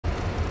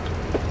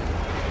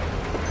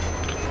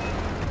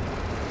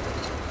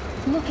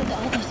Look at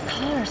all those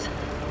cars.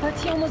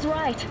 Artyom was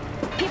right.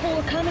 People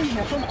were coming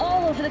here from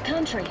all over the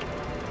country.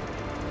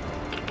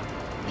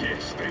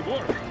 Yes, they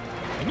were.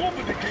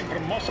 Nobody came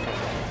from Moscow.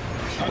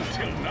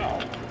 Until now.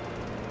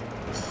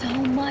 So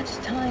much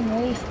time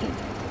wasted.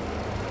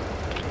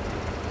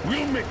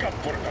 We'll make up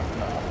for that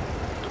now.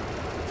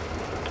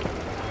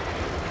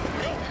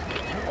 Well,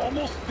 we're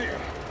almost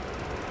there.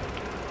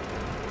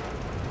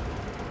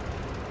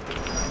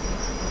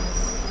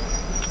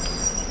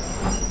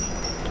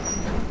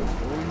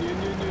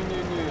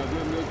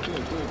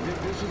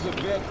 This is a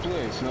bad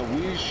place. Now,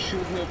 we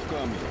shouldn't have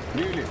come here.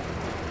 Really?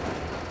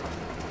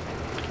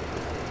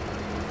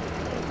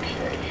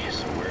 Okay,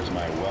 so where's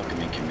my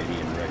welcoming committee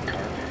and red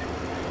carpet?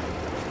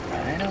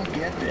 I don't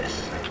get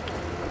this.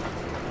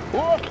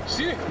 Oh,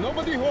 see?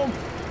 Nobody home.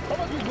 How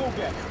about we go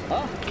back,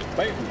 huh?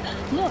 Wait.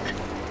 Look!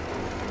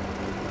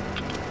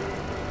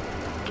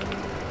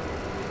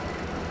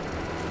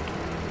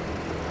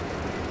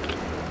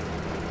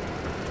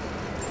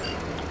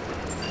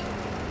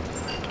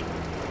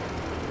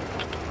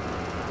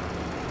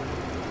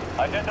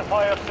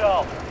 Identify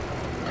yourself.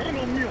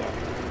 Colonel Miller,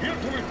 here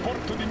to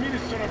report to the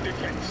Minister of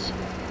Defense.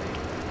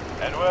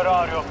 And where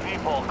are your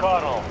people,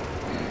 Colonel?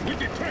 With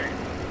the train.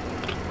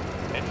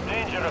 It's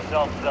dangerous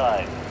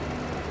outside.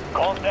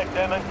 Contact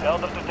them and tell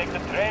them to take the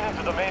train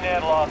into the main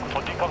airlock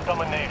for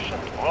decontamination.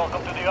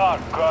 Welcome to the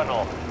Ark,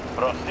 Colonel.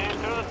 Proceed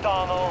through the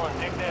tunnel and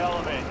take the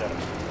elevator.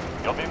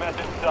 You'll be met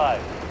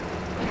inside.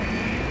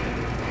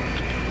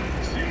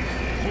 Seems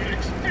fully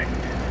expected.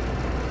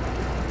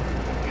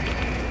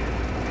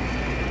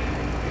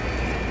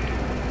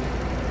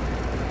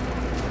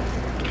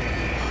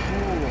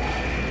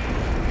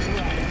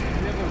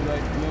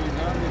 Going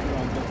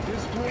underground, but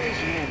this place,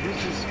 no,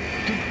 this is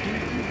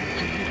completely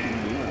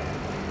new.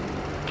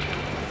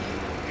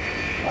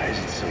 Why is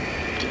it so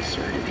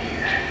deserted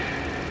here?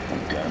 No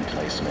gun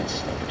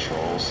placements, no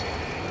patrols,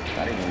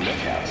 not even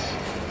lookouts.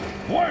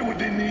 Why would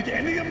they need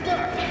any of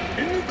that?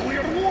 A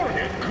nuclear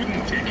warhead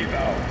couldn't take it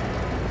out.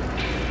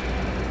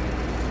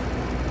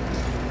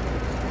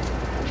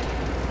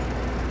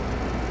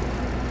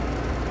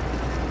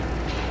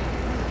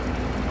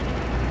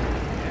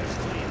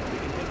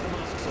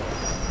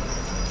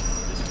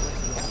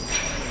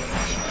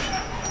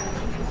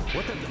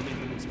 What are the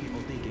maintenance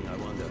people thinking, I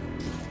wonder?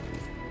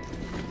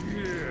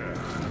 Yeah,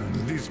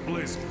 this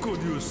place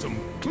could use some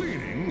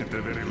cleaning at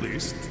the very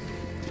least.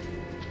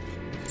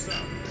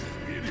 Sam,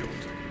 idiot.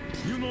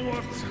 You know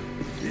what?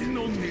 There's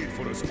no need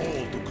for us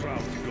all to crowd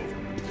the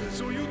government.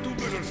 So you two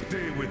better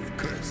stay with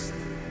Crest.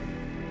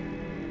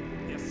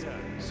 Yes, sir.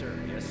 Sir,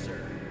 yes,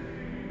 sir.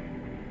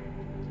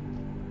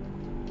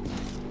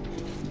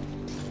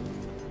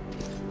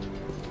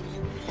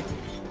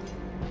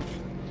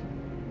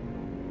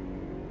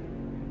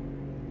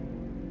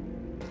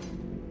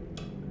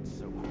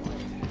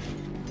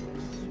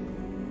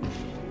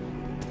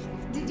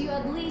 Did you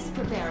at least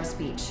prepare a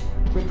speech?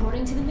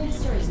 Reporting to the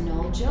minister is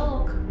no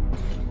joke.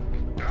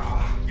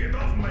 Ah, get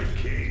off my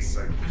case.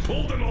 I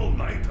pulled an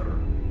all-nighter.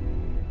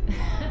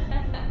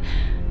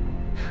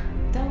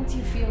 Don't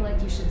you feel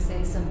like you should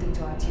say something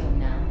to Artyom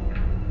now?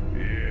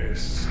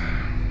 Yes.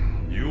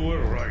 You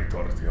were right,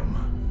 Artyom.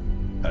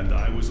 And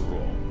I was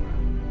wrong.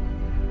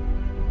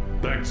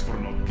 Thanks for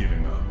not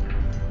giving up.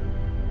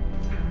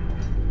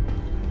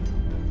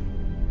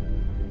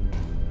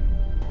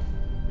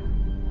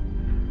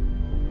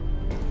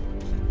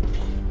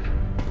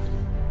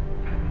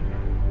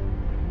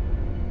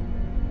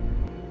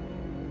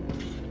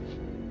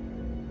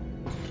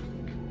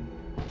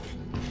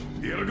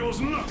 Here goes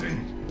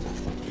nothing.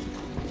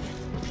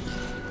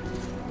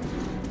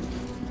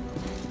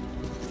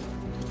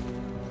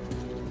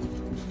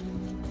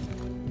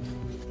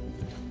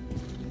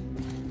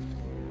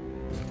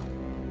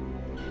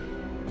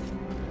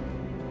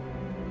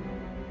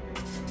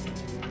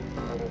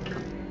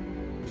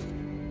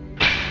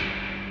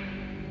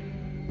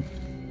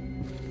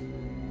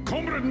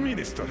 Comrade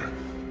Minister,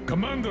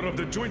 Commander of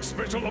the Joint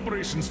Special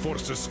Operations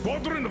Forces,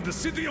 Squadron of the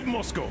City of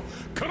Moscow,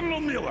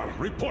 Colonel Miller,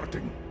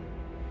 reporting.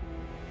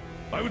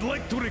 I would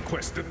like to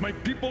request that my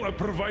people are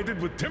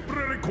provided with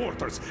temporary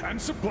quarters and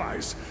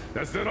supplies,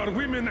 as there are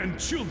women and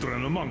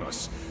children among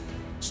us.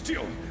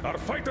 Still, our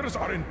fighters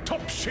are in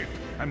top shape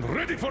and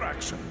ready for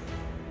action.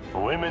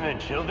 Women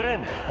and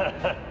children?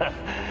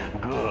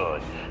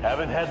 Good.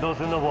 Haven't had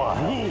those in a while.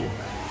 Who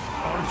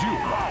are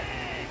you?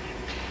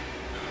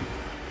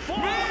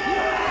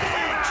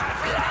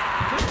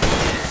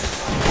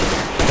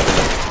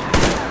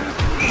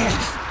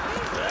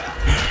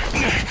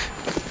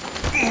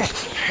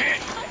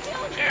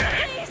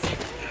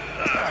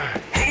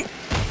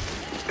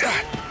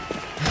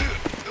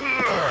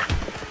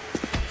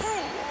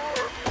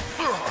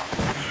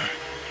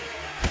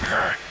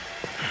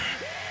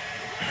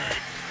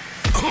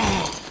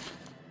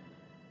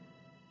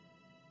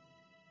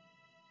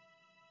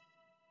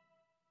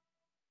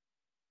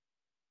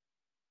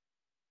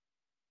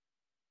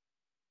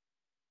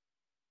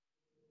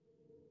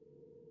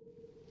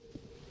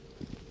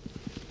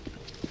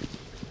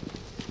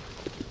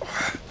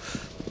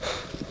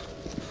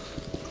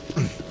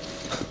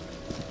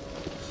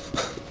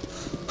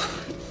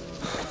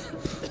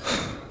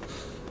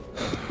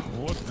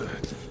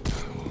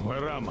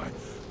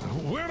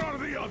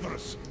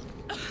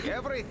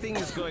 Everything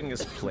is going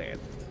as planned.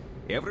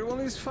 Everyone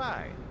is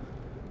fine.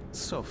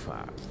 So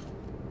far.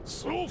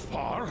 So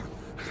far,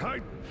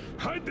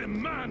 I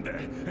demand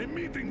a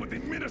meeting with the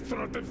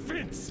Minister of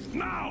Defense,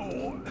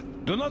 now!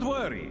 Do not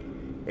worry.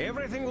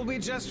 Everything will be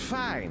just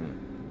fine.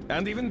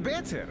 And even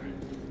better.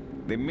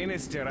 The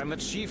Minister and the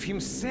Chief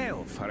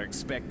himself are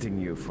expecting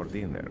you for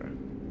dinner.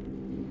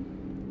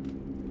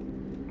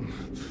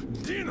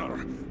 Dinner?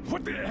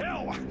 What the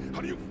hell?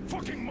 Are you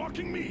fucking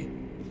mocking me?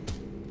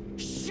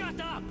 Shut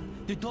up!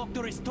 The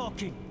doctor is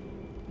talking.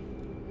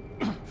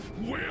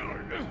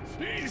 Where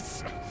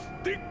is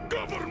the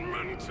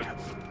government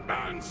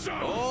answer?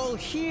 All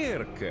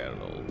here,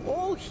 Colonel.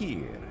 All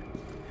here.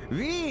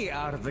 We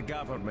are the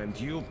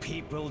government you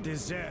people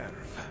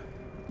deserve.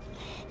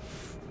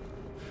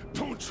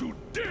 Don't you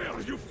dare,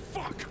 you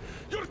fuck!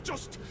 You're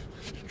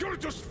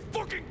just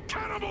fucking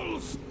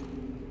cannibals!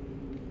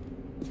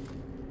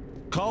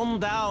 Calm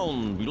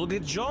down. Bloody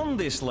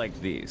jaundice like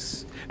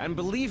this. And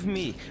believe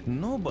me,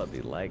 nobody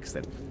likes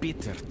that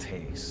bitter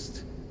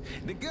taste.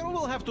 The girl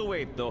will have to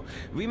wait, though.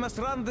 We must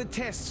run the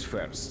tests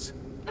first.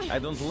 I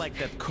don't like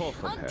that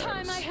cough of hers.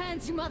 Untie my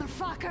hands, you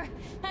motherfucker,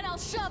 and I'll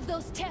shove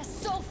those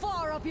tests so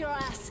far up your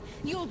ass,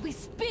 you'll be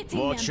spitting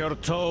Watch them. your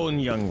tone,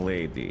 young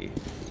lady.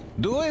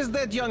 Do as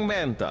that young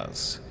man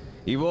does.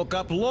 He woke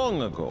up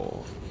long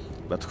ago,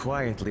 but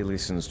quietly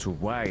listens to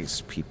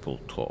wise people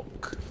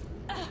talk.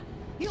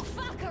 You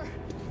fucker!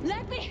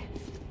 Let me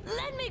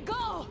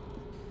go!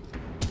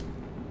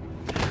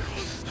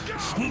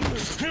 Not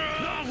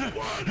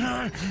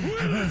one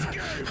will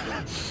escape!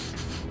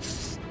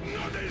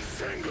 Not a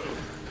single!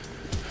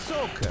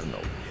 So,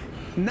 Colonel,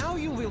 now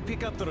you will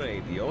pick up the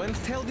radio and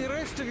tell the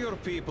rest of your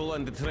people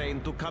on the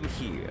train to come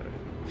here.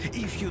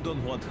 If you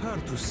don't want her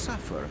to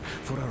suffer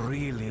for a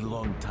really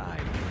long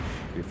time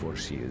before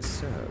she is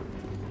served.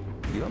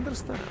 You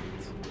understand?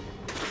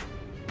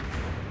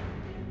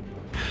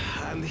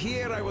 And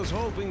here I was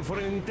hoping for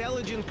an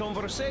intelligent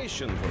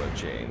conversation for a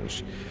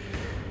change.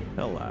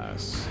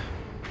 Alas.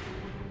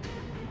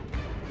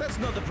 That's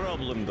not a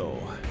problem,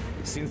 though,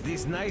 since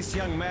this nice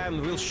young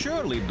man will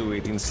surely do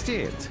it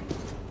instead.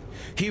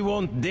 He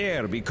won't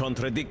dare be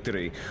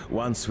contradictory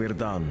once we're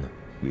done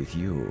with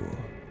you.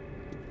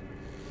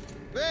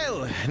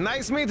 Well,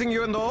 nice meeting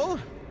you and all.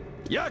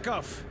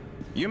 Yakov,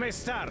 you may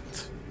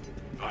start.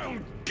 I'll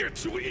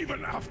get you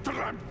even after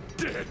I'm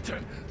dead!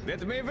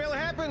 That may well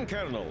happen,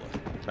 Colonel.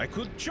 I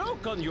could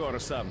choke on you or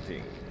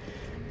something.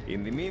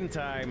 In the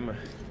meantime,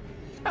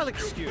 I'll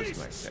excuse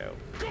Beasts! myself.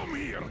 Come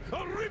here!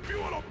 I'll rip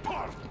you all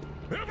apart!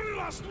 Every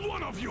last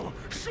one of you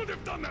should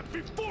have done that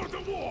before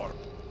the war!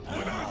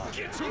 But I'll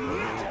get you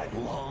now!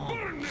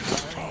 Burn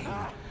this town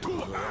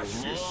to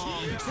ashes!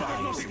 So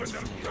that not even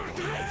their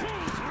dirty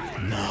foes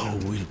remain! Now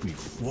we'll be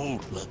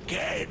full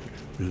again.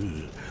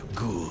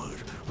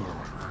 Good.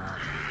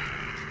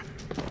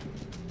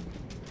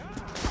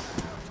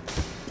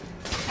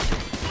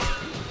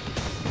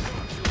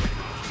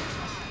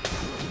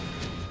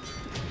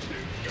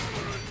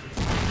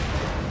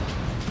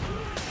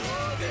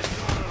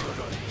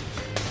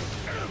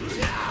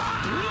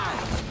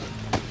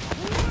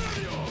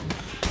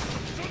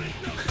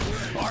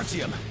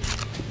 Artyom!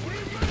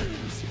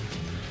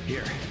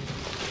 Here.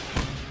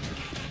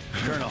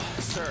 Colonel,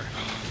 sir,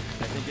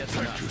 I think that's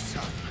Thank enough. you,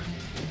 son.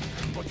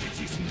 But it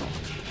is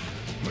not.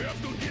 We have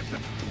to get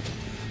them.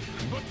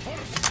 But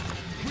first,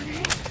 we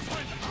must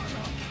find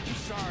Anna. I'm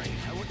sorry,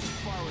 I went too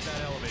far with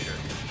that elevator.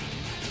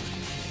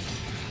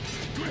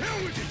 To hell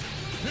with it!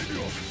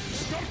 Idiot!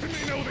 Start the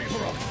main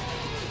elevator up!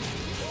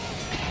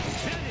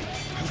 Kennedy!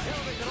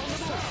 Elevator on the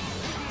move!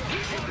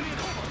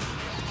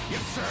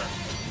 Yes, sir!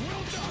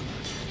 Well done!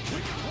 We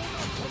can hold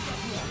on for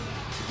that one!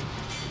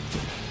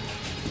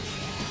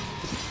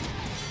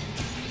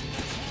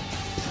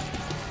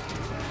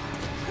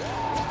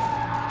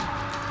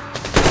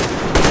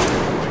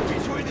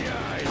 Between the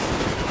eyes!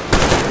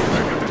 I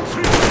got a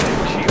trick to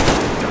keep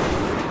down,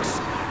 folks!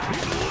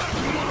 He's left,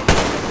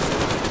 motherfuckers!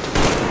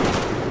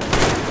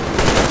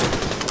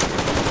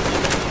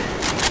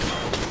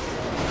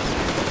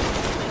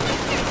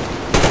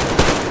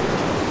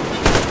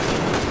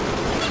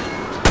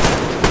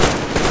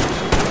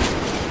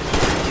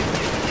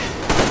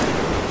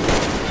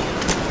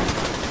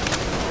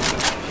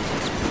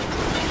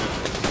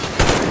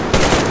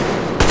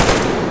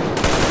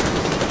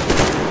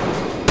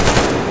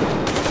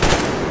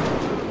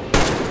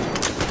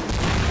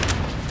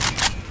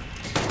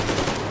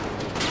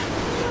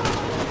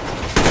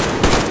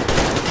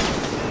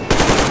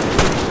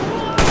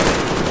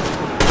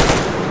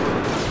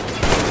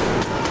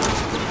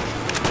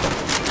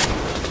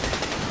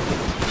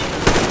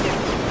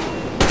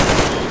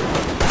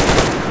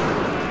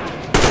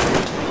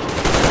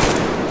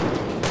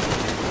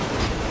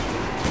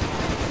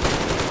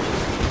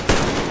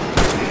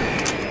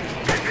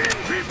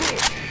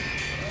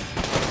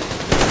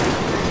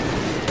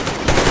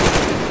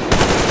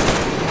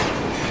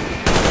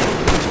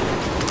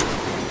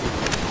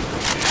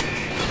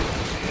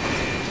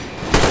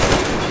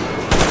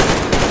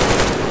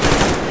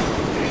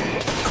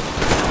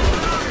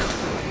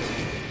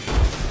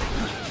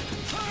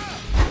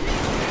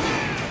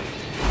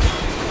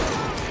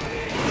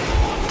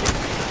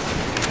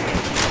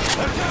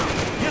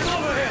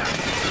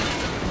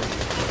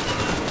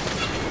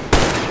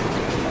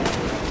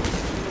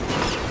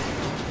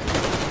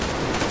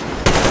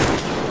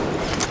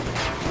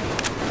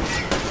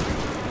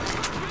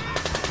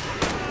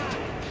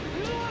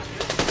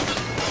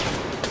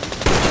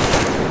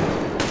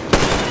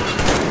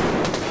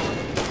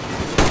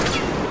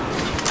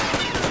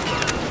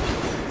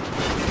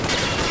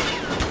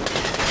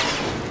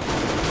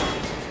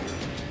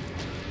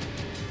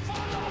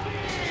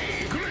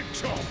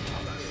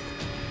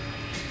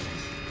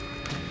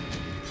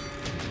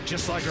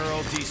 Just like our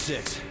old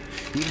D6.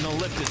 Even the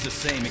lift is the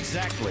same,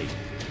 exactly.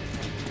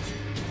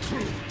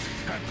 True,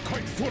 and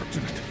quite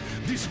fortunate.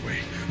 This way,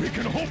 we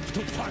can hope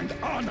to find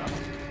Anna.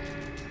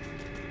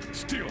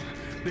 Still,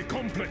 the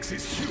complex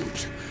is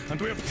huge,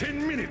 and we have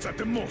 10 minutes at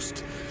the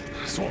most.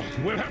 So,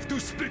 we'll have to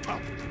split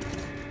up.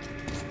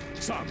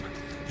 Sam,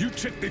 you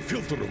check the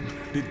filter room,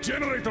 the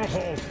generator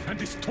hall, and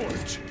the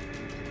storage.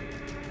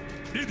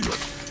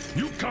 Idiot,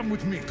 you come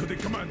with me to the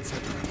command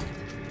center.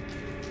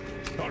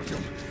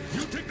 Artyom,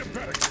 you take the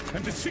barracks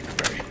and the sick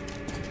bay.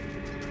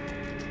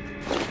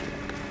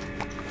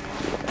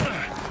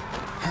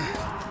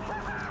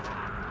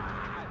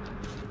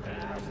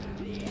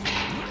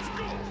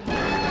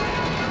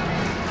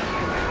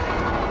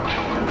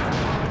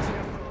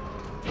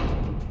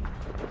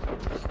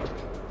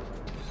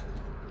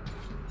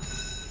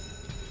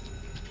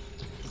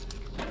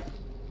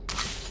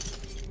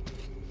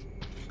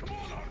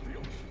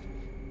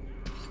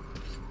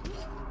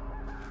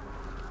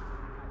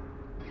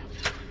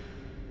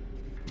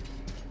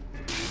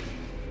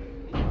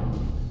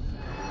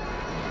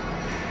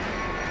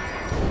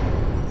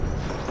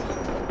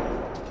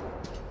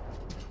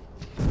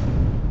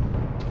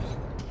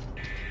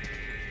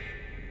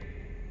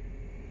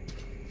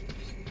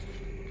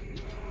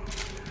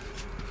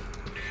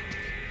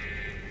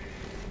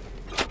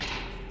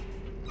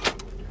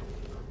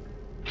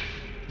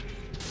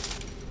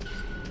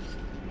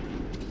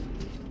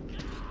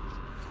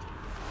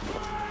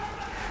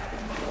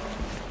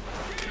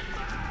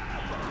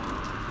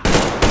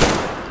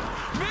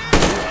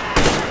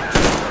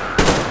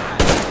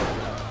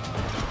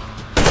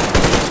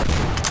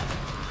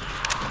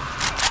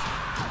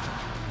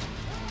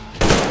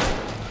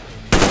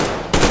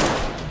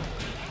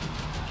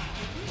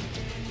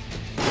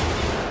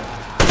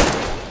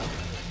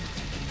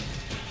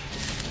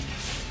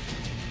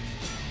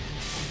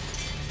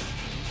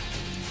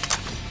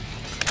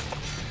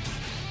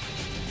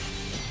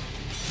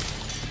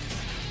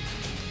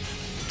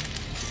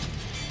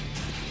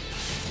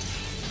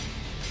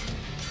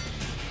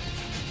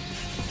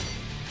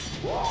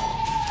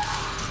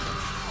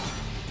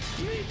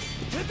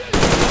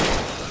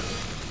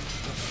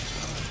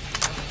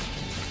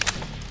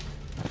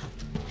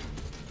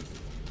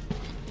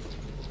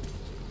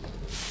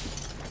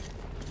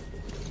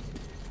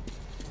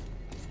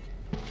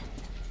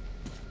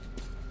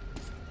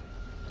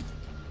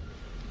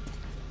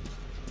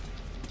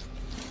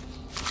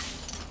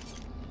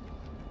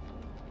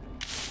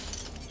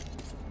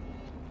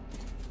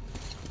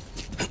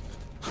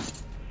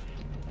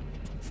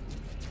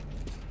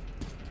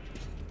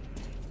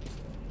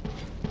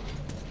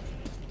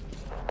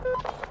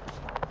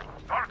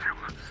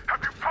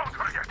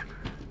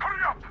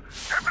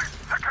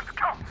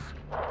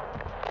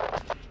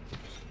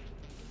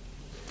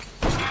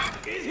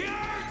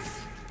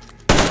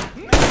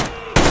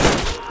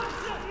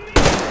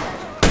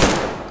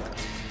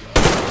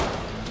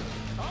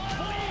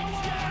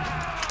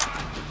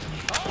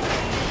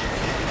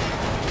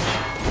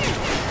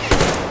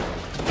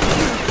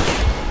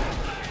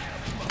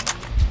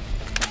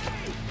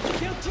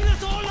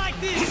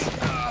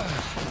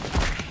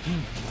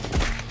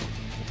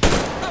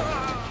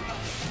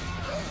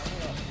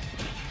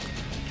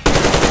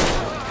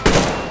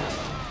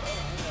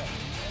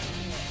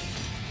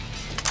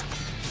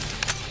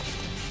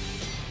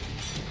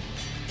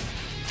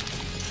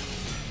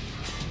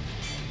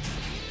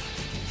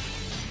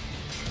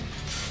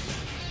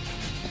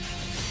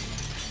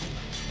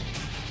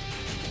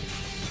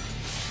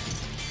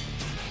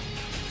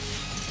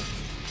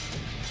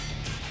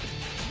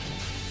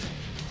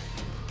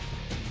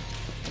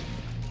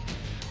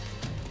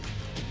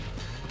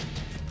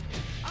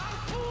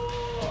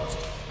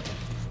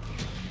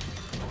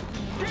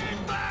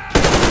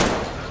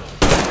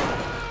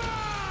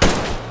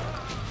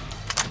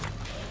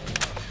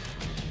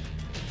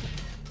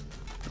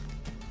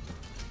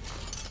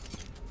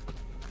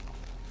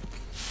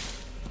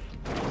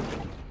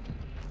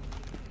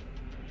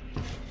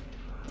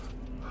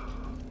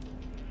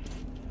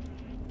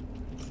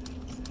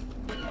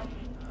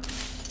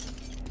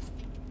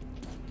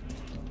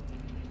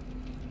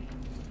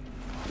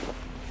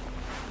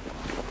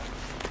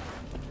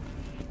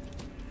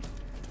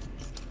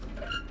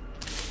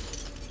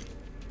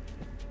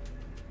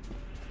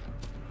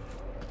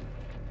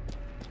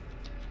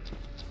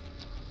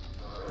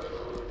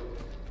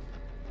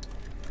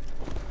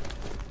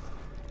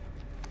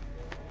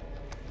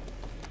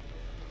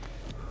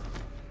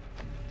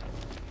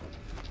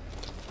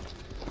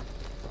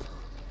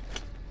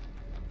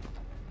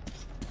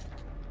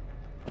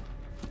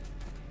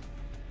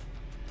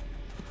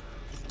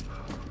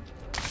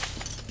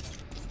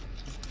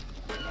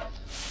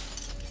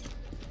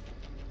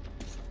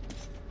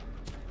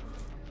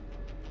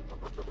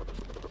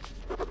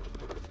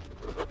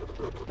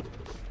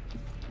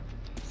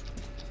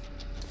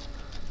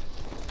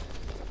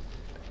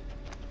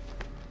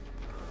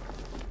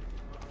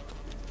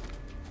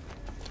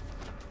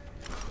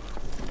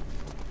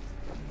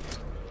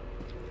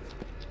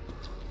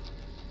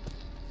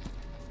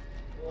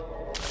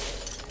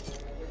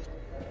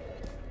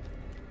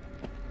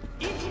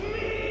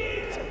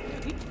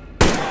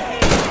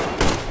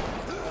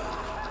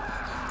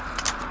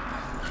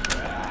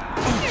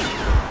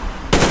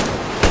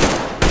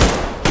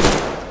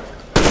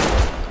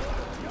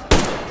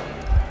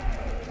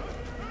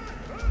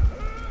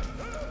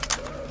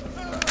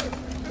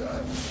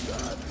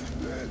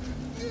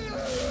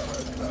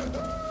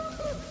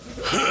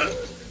 Why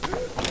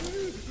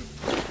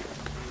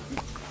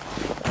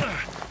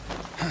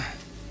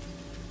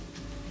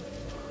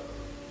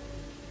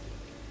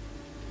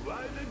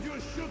did you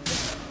shoot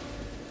them?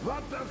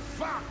 What the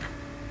fuck?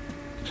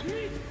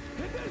 Meat!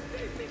 There's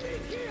tasty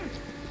meat here!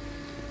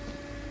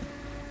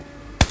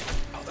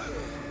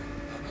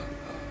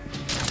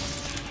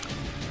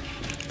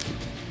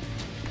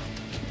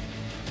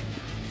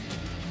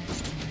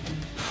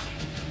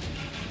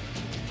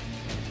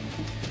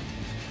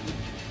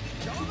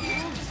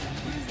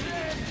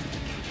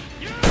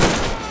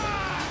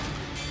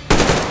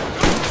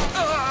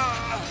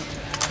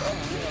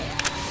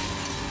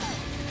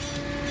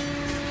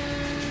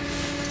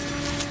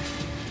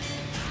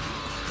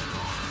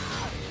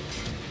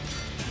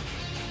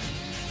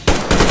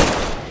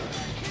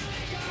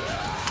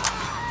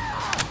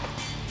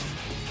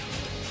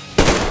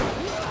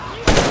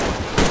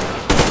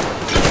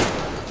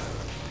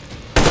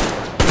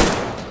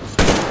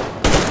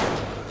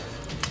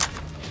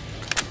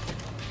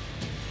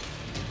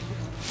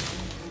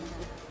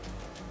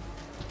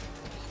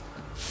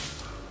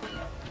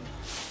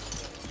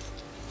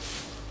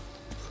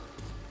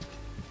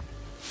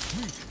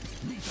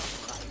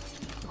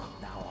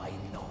 Now I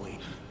know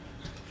it.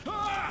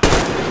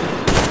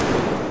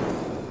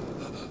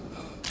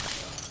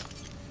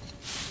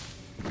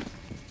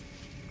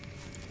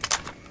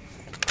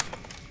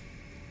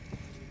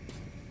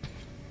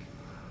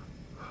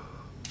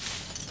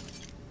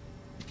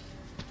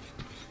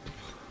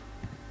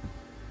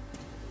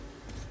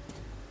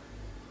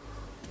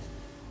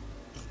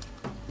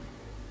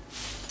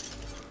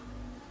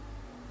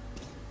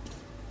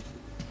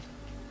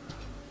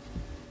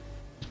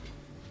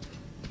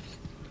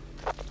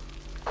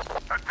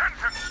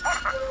 Attention,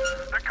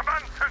 Spartans! The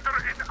command center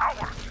is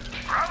ours!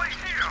 Rally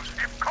here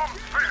if comms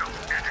fail,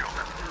 idiot!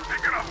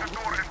 Figure out the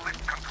door and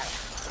lift control.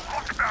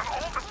 Lock down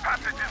all the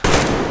passages.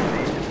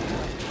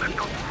 Let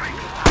those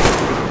freaks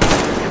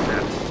get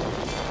them.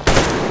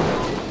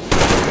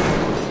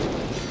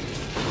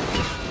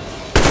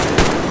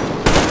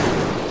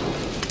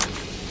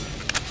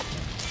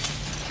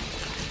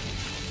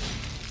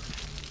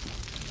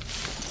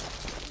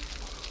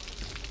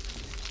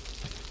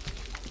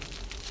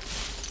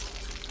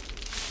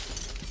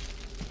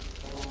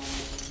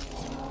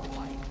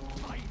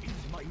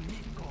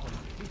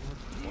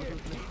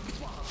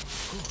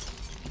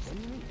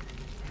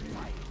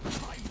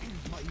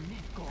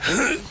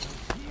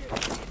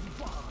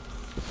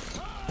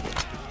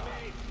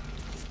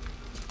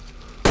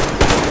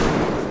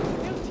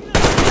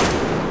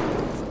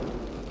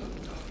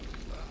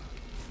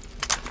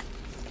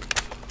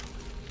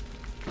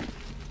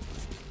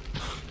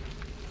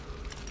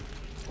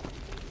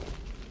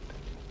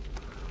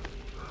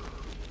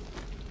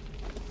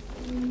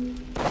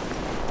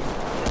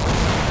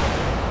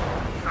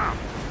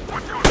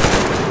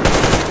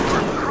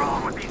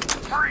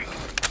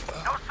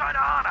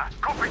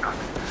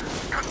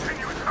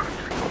 Continue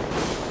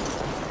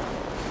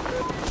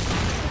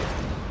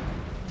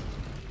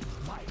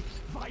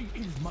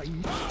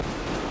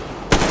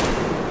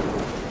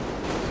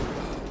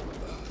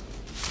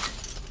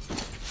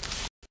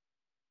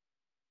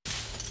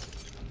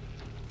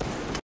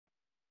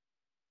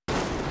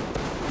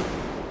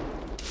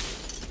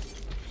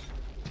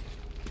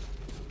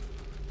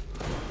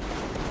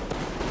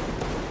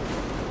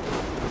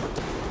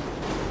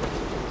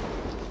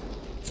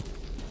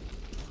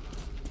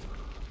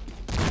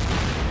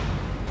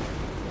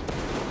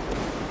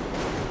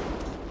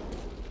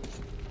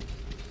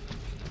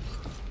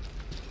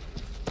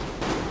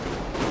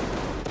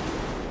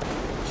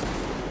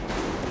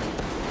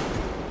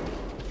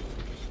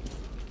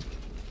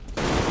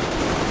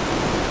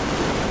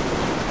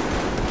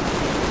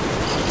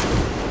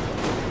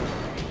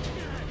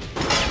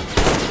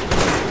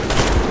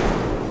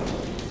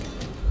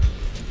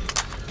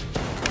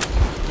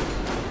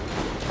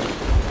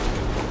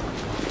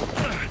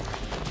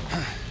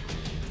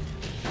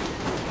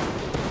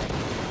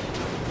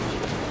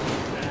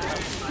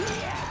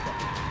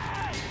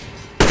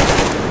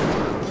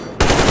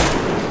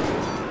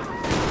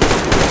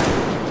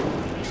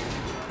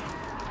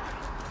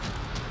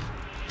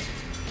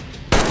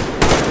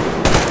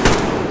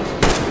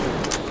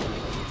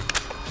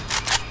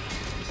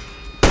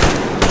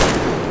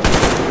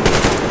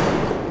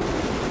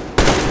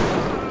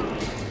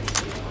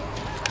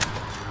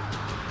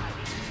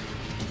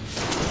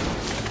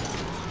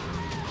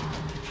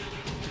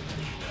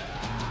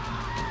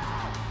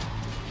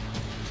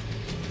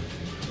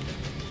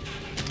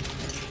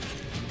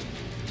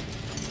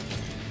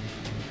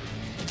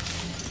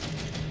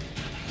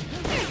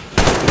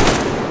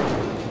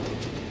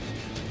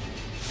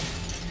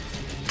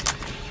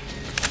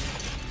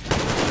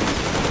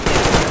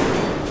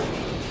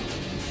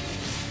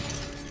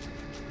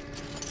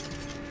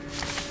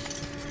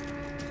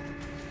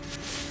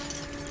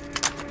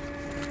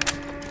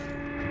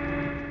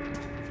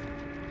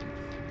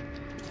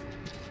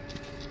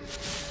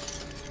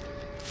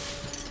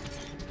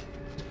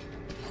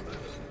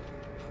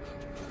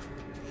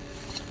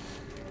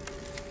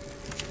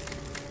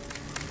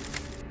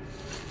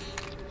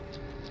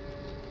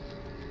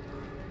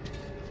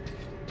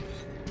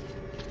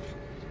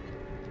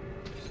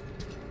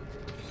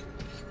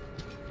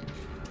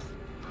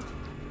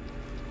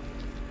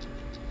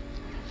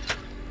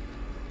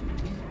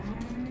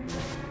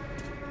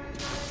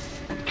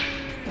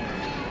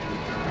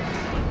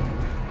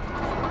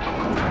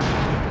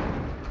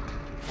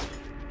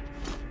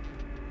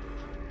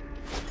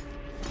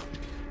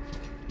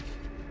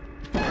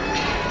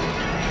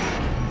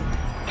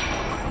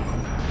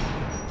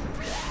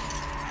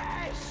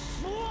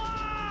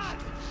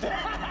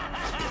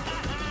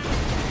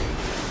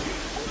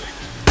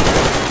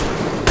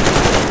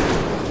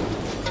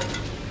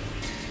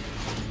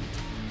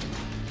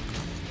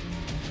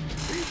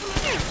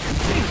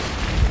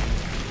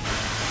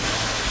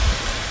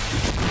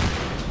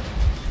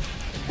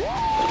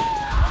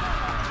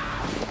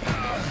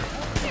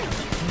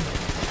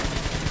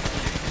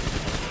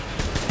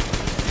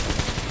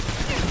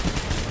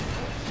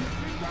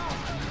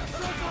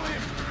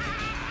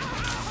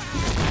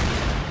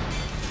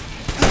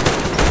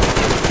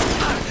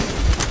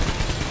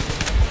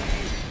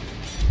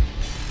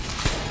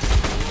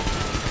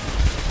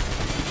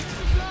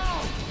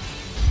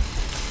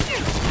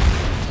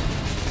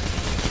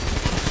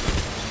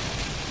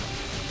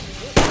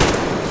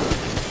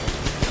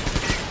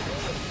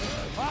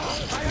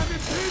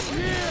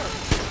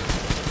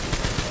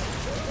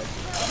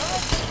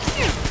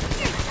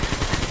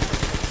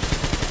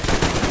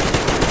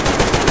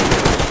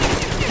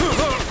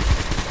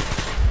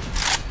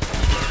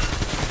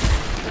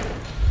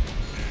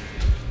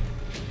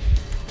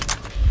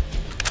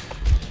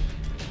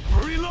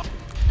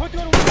Put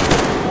your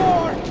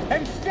forward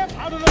and step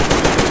out of the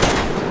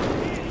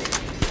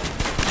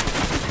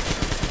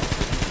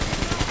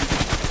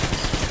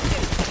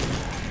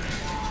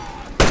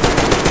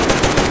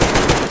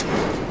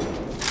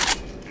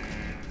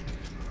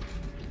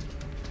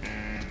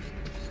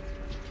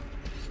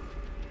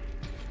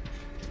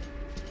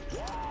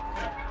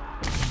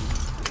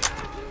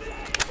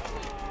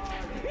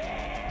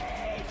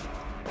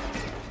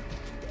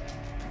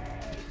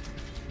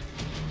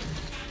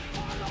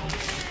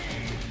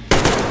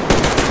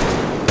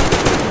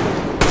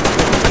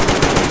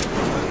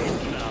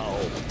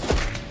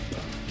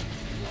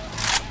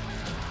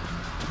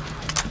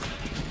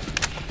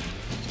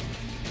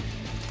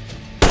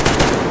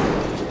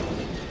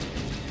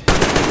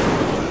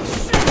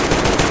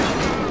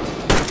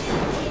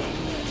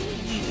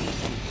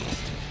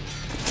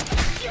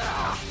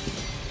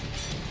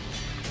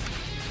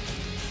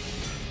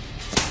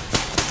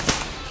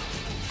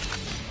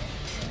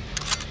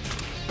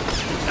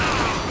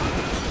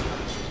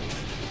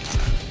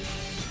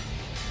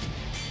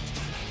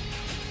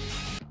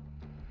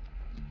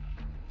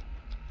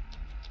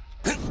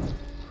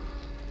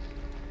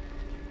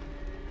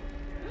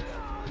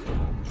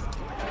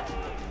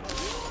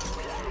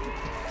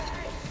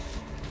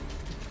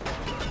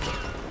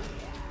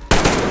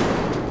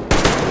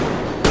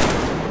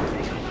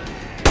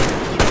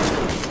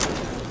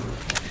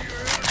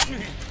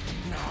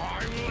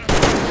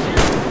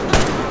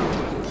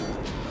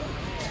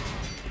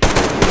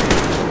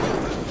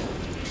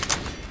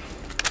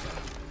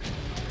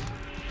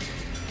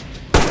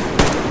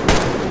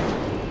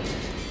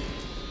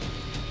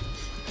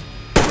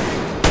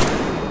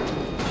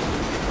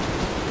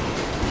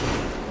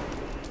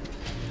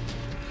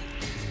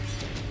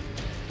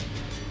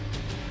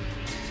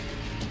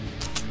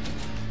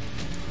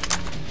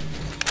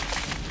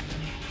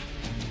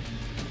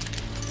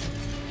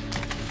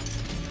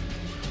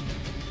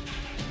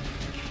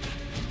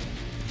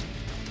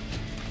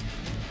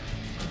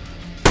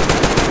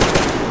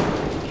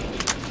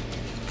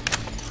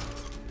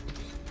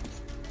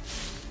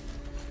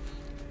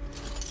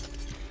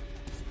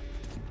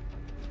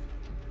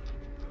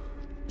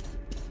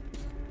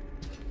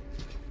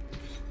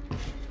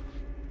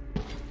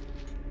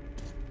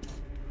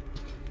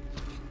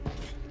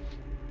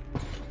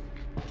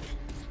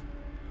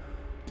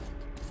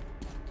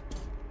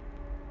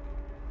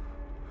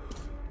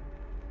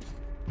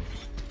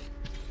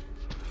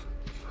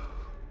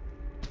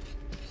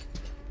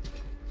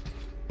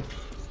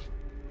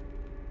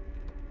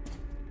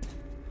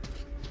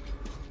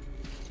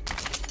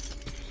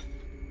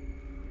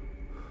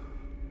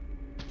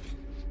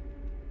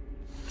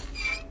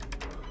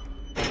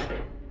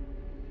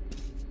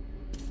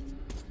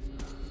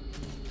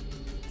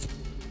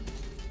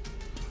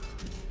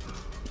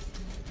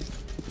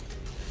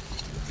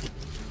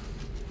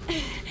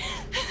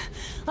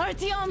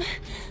Artyom,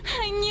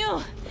 I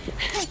knew!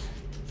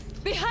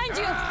 Behind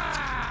you!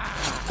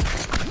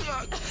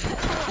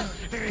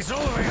 There is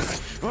always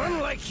one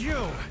like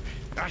you,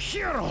 a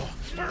hero.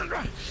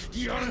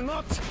 You're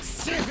not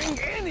saving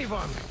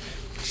anyone,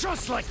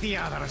 just like the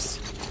others.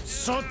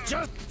 So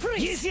just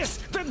freeze. Yes.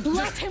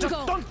 Let him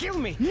go. Don't kill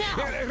me.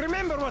 Now.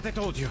 Remember what I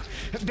told you.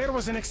 There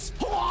was an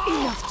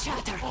Enough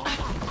chatter.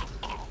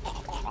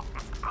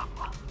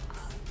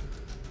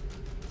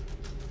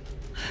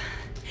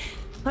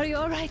 Are you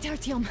all right,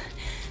 Artyom?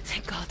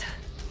 Thank God.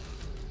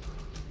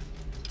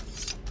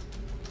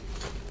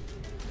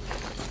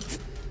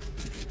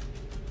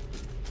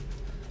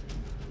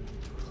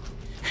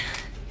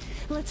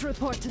 Let's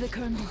report to the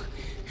Colonel.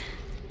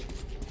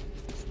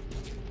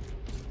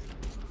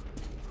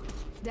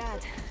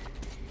 Dad,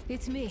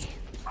 it's me.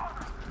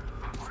 Are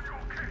you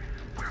okay?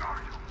 Where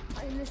are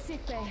you? In the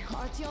sick bay.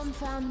 Artyom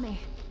found me.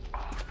 Oh,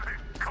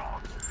 thank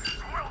God.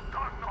 Well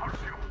done,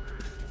 Artyom.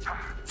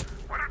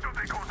 Where do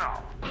they go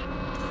now?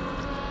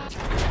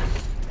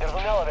 There's an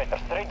elevator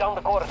straight down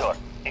the corridor.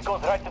 It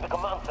goes right to the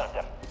command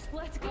center.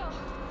 Let's go.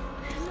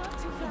 Not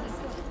too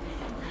fast, though.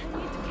 I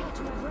need to catch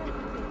my breath.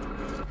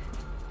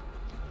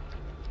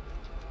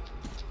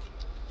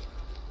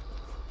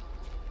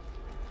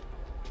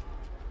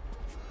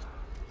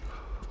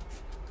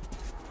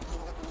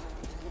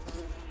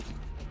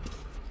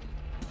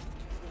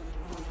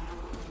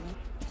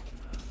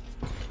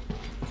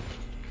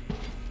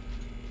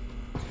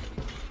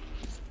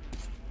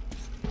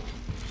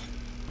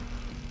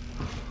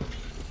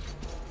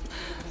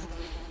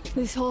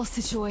 This whole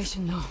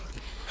situation, though.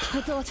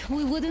 I thought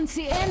we wouldn't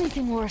see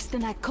anything worse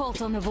than that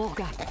cult on the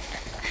Volga.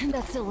 And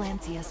that's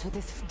Silencius with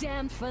his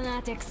damned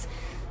fanatics.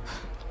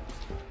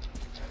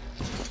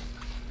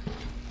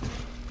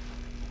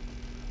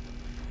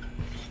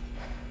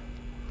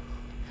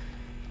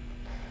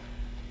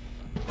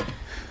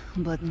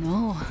 But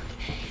no,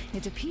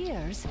 it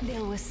appears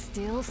there was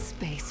still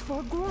space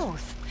for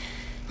growth.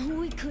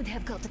 We could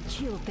have gotten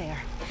killed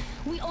there.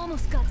 We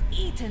almost got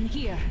eaten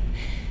here.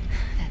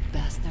 That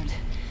bastard.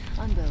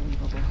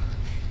 Unbelievable.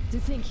 To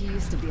think he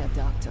used to be a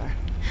doctor.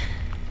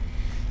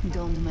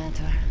 Don't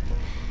matter.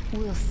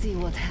 We'll see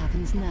what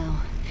happens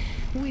now.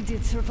 We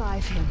did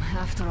survive him,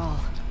 after all.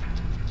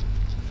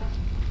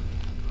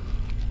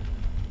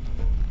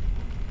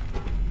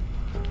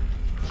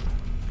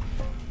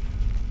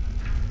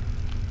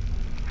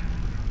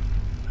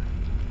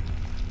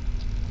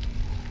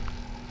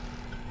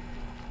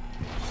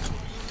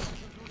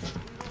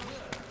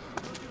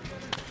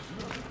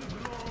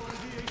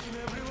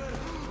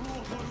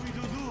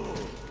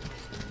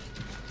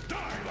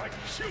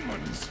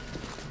 Humans!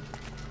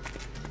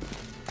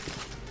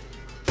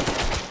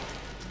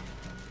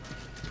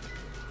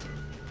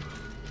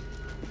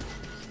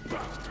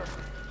 Bastard!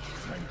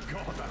 Thank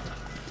God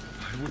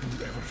I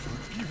wouldn't ever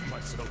forgive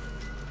myself.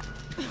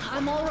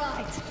 I'm all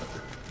right.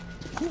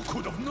 Who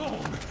could have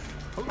known?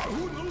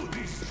 Who knew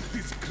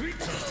these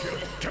creatures here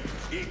kept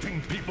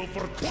eating people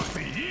for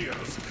 20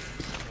 years?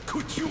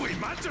 Could you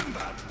imagine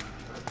that?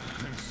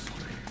 I'm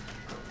sorry.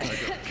 I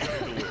got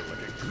carried away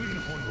like a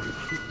greenhorn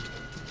recruit.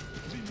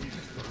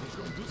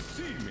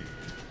 See me.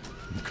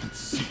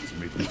 Conceit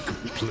made me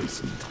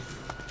complacent.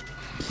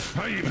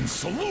 I even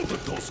saluted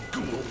those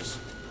ghouls.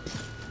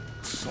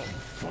 Some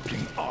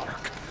fucking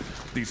ark.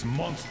 These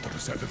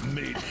monsters have it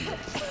made here.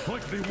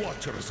 Like the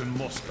Watchers in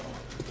Moscow.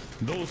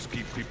 Those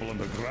keep people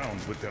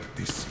underground with their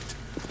deceit.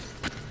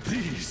 But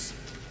these...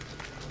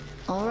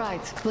 All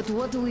right, but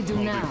what do we do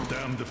now? I'll be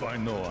damned if I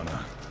know,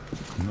 Anna.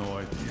 No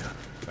idea.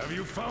 Have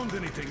you found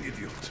anything,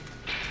 idiot?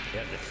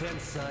 At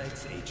defense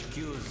sites,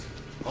 HQs,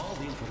 all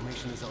the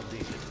information is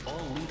outdated.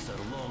 All links are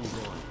long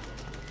gone.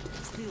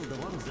 Still, the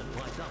ones that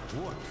light up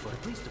worked for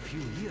at least a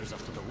few years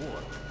after the war.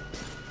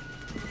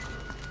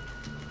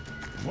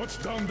 What's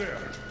down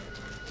there?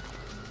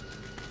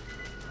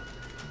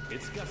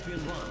 It's Caspian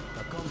 1,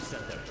 a comm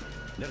center.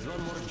 There's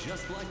one more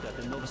just like that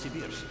in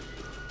Novosibirsk.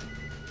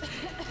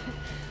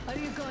 Are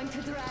you going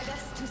to drag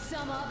us to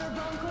some other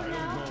bunker I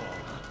now? don't know.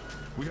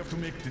 We have to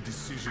make the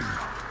decision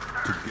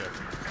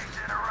together.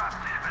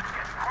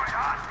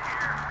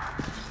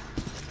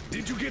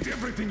 Did you get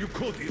everything you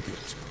could,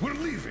 idiot? We're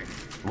leaving.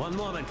 One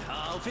moment,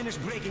 I'll finish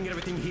breaking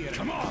everything here.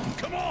 Come on,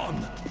 come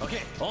on!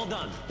 Okay, all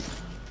done.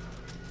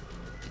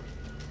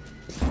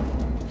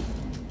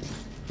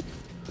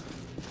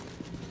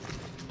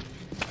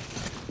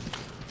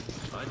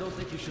 I don't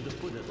think you should have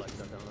put it like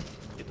that, Anna.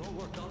 It all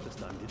worked out this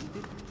time, didn't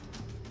it?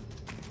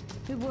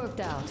 It worked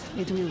out.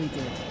 It really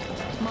did.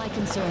 My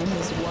concern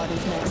is what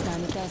if next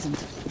time it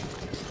doesn't?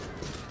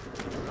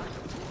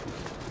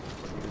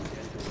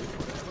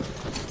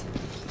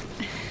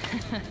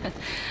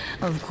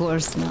 Of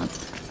course not.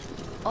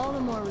 All the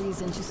more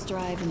reason to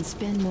strive and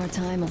spend more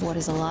time of what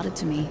is allotted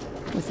to me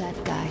with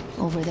that guy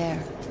over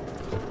there.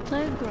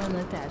 I've grown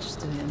attached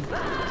to him.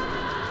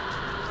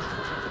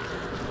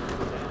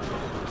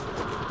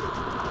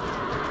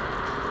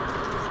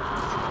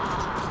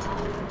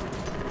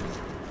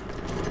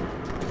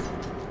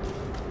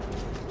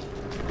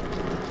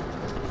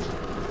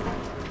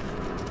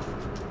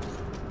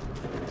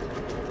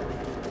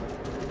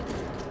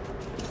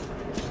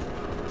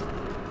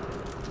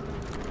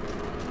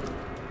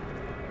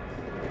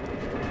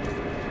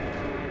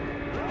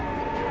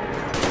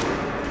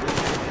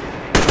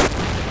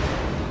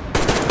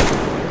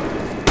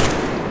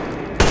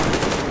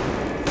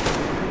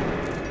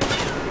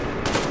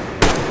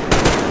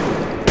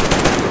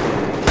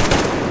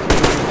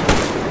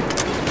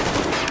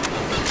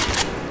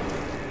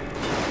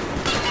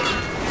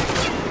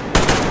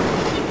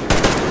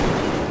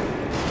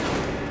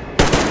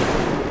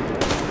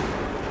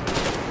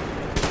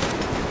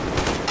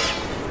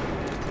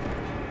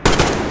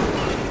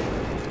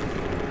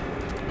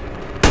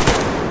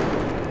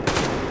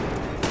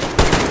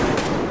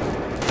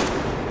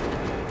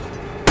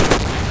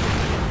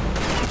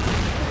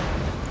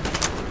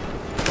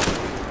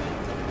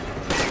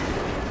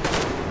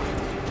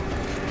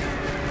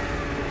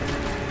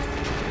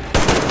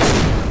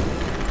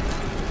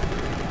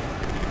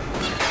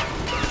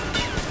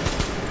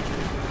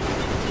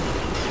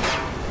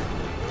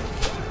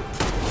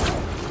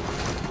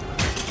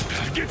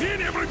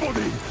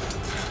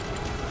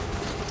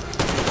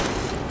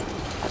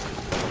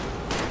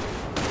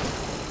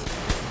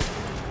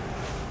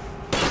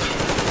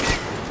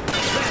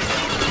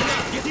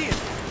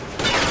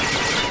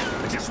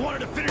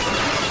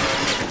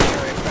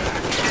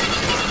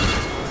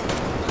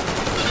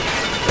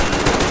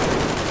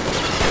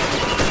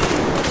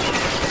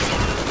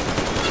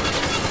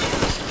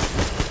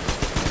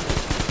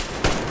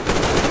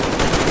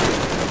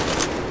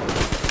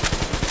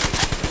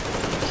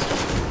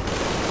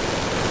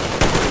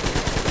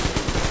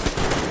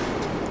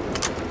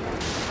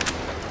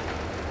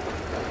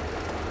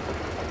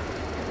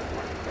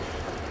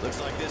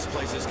 Looks like this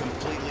place is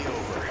completely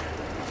over.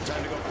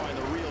 Time to go find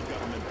the real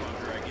government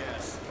bunker, I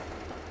guess.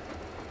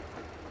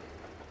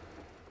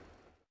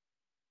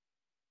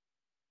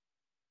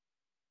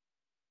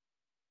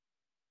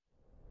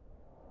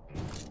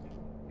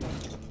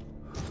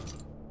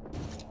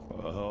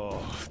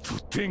 Oh, to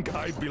think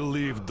I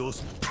believed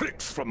those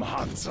pricks from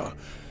Hansa.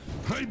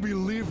 I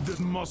believed that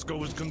Moscow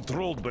was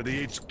controlled by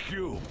the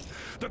HQ,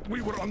 that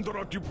we were under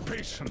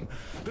occupation,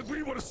 that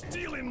we were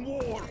still in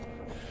war,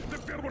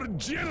 that there were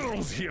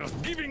generals here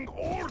giving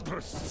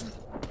orders.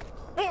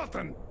 What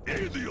an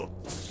idiot,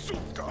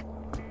 suka!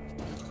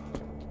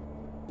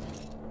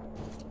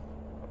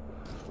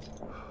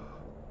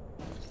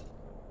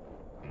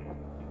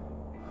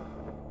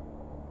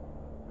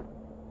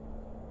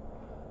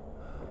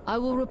 I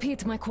will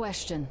repeat my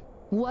question.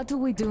 What do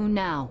we do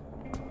now?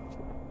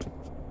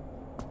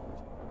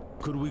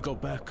 Could we go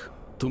back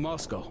to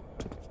Moscow?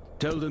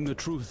 Tell them the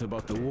truth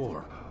about the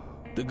war,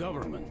 the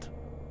government.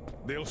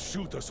 They'll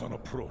shoot us on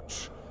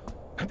approach.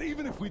 And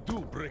even if we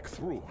do break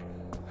through,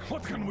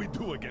 what can we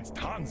do against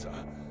Hansa?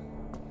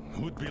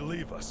 Who'd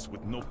believe us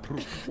with no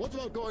proof? What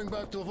about going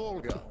back to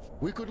Volga?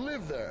 We could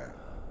live there.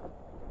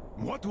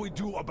 What do we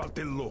do about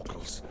the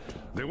locals?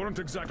 They weren't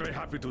exactly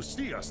happy to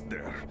see us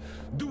there.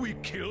 Do we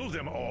kill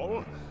them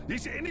all?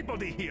 Is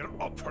anybody here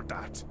up for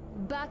that?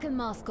 Back in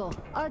Moscow,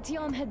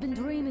 Artyom had been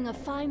dreaming of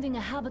finding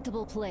a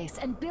habitable place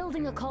and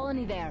building a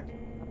colony there.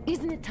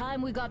 Isn't it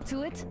time we got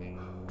to it?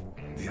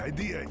 The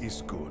idea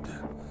is good.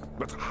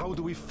 But how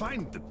do we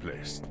find the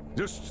place?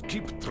 Just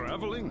keep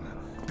traveling?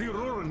 The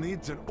Aurora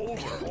needs an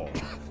overhaul.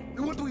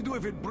 What do we do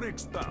if it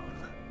breaks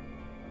down?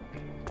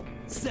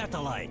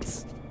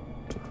 Satellites!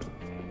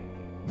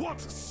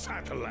 What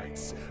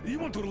satellites? You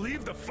want to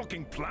leave the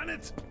fucking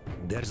planet?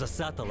 There's a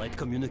satellite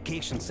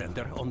communication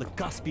center on the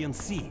Caspian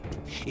Sea.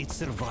 It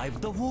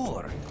survived the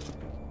war.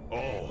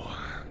 Oh.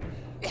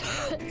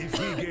 If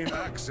we gain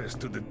access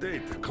to the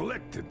data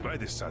collected by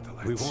the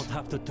satellites... We won't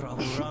have to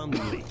travel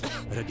randomly.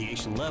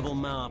 Radiation level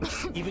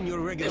maps, even your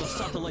regular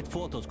satellite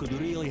photos could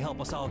really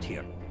help us out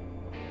here.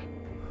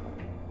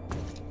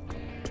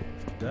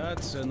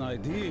 That's an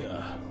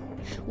idea.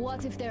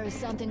 What if there is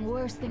something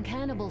worse than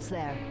cannibals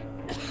there?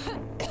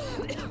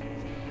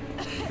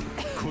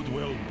 Could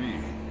well be.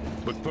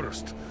 But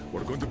first,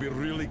 we're going to be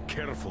really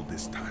careful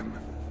this time.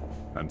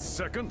 And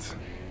second,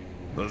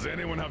 does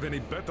anyone have any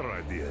better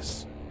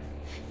ideas?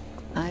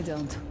 I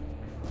don't.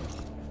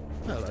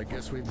 Well, I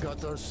guess we've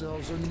got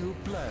ourselves a new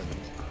plan.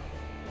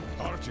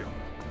 Artyom,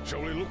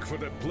 shall we look for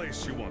that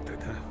place you wanted?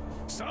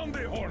 Sound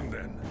the horn,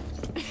 then.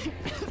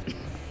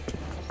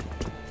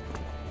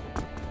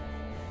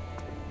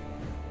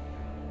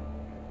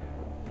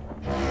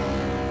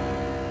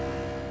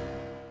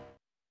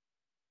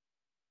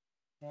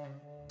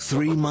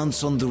 3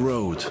 months on the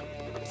road,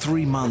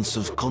 3 months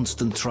of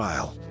constant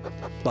trial.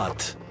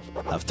 But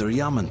after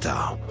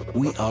Yamantau,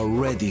 we are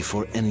ready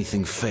for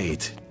anything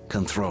fate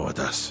can throw at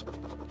us.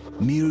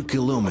 Mere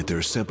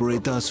kilometers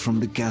separate us from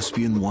the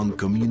Caspian 1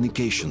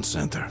 communication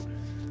center.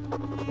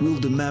 Will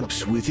the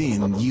maps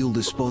within yield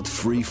a spot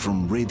free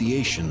from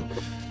radiation,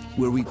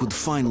 where we could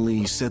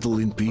finally settle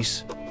in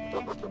peace?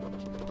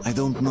 I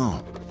don't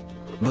know.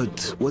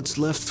 But what's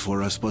left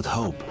for us but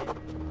hope?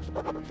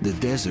 The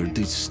desert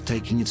is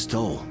taking its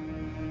toll.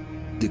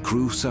 The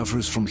crew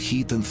suffers from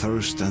heat and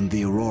thirst, and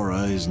the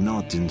Aurora is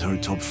not in her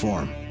top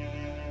form.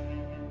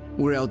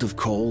 We're out of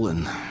coal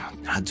and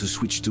had to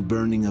switch to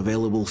burning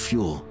available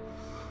fuel.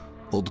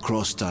 Old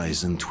cross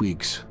ties and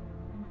twigs.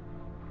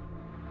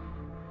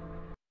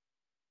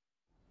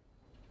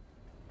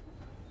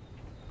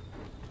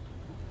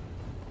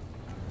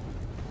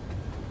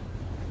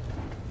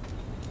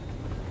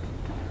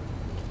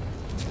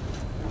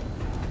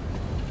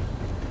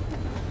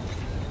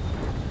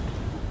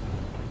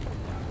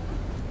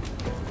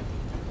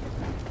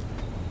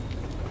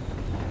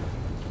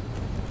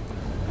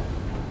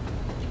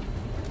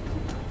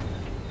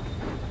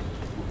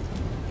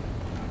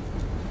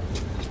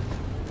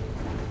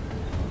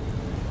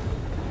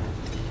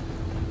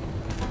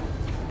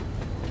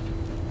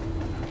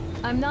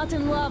 I'm not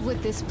in love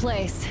with this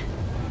place.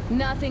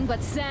 Nothing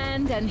but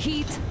sand and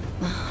heat.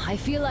 I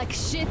feel like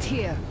shit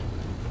here.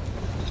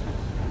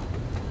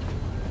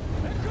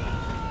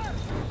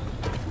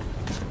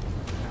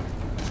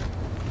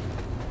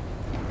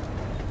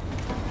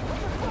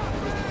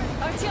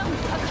 Artyom,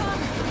 a car!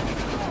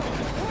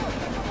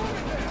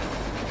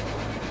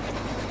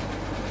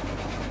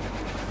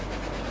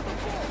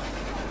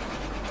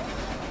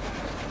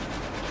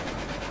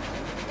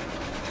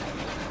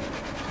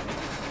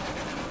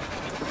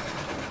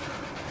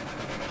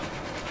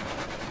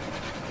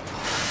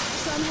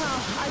 Somehow,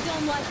 I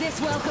don't like this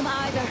welcome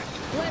either.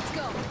 Let's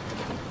go.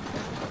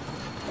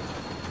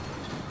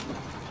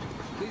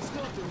 They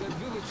stopped in that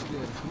village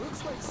there,